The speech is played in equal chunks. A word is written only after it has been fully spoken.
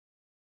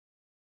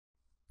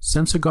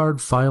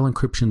SensoGuard file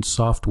encryption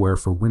software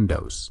for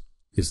Windows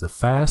is the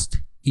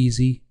fast,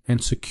 easy,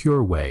 and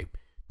secure way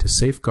to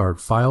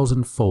safeguard files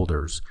and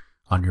folders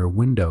on your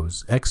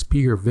Windows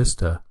XP or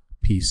Vista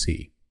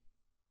PC.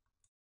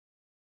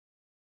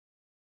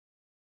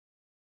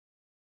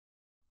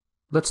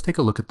 Let's take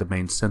a look at the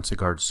main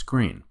SensoGuard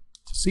screen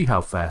to see how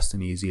fast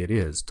and easy it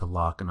is to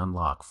lock and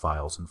unlock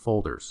files and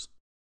folders.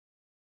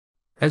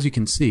 As you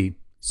can see,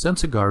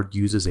 SensoGuard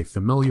uses a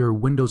familiar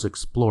Windows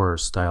Explorer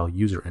style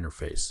user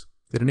interface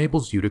that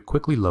enables you to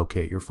quickly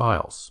locate your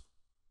files.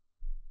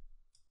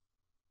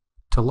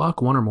 To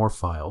lock one or more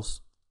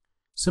files,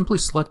 simply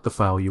select the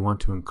file you want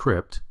to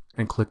encrypt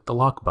and click the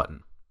lock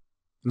button.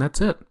 And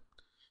that's it.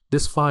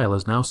 This file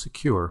is now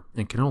secure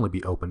and can only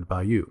be opened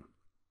by you.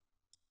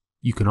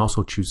 You can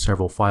also choose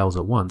several files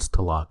at once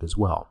to lock as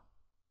well.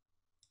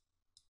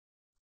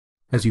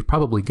 As you've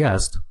probably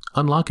guessed,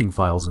 unlocking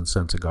files in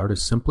SensoGuard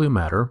is simply a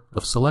matter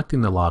of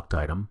selecting the locked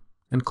item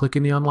and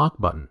clicking the unlock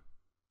button.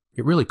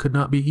 It really could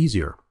not be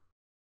easier.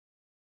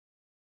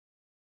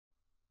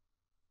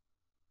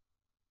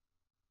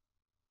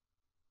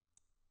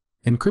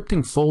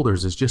 Encrypting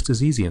folders is just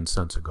as easy in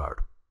SensoGuard.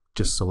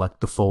 Just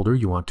select the folder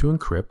you want to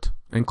encrypt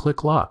and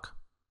click lock.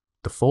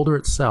 The folder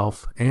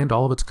itself and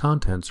all of its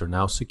contents are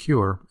now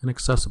secure and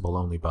accessible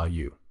only by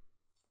you.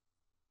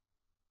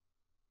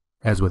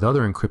 As with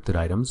other encrypted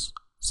items,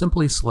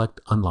 simply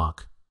select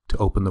Unlock to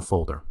open the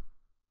folder.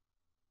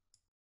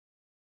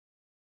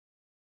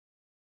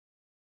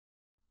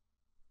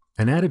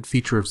 An added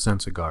feature of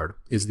SensoGuard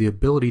is the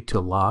ability to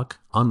lock,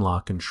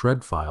 unlock, and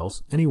shred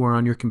files anywhere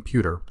on your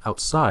computer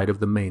outside of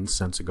the main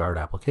SensoGuard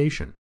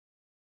application.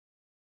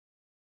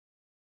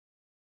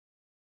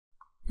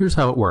 Here's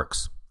how it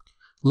works.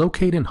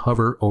 Locate and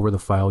hover over the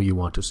file you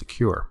want to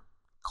secure.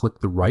 Click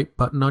the right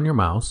button on your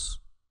mouse,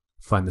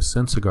 find the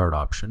SensoGuard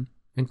option,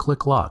 and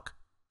click Lock.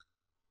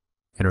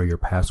 Enter your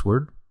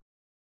password,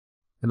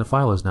 and the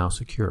file is now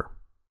secure.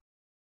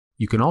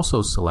 You can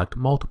also select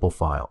multiple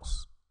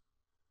files.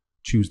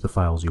 Choose the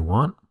files you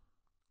want,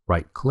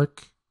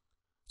 right-click,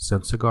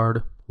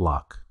 SensoGuard,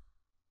 Lock.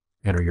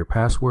 Enter your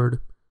password.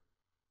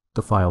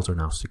 The files are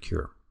now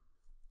secure.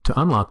 To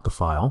unlock the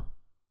file,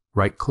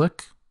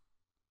 right-click,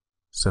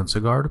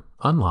 SensoGuard,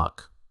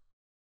 Unlock.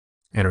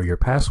 Enter your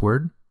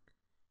password.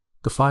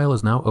 The file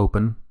is now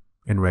open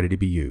and ready to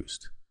be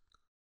used.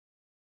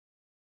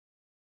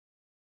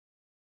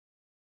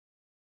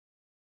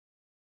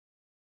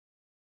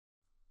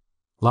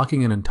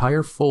 Locking an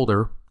entire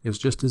folder is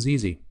just as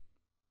easy.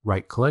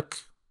 Right-click,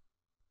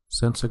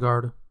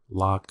 SensoGuard,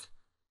 Lock,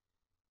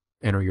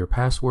 enter your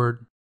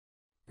password,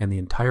 and the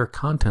entire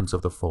contents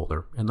of the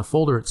folder and the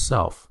folder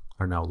itself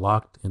are now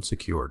locked and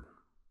secured.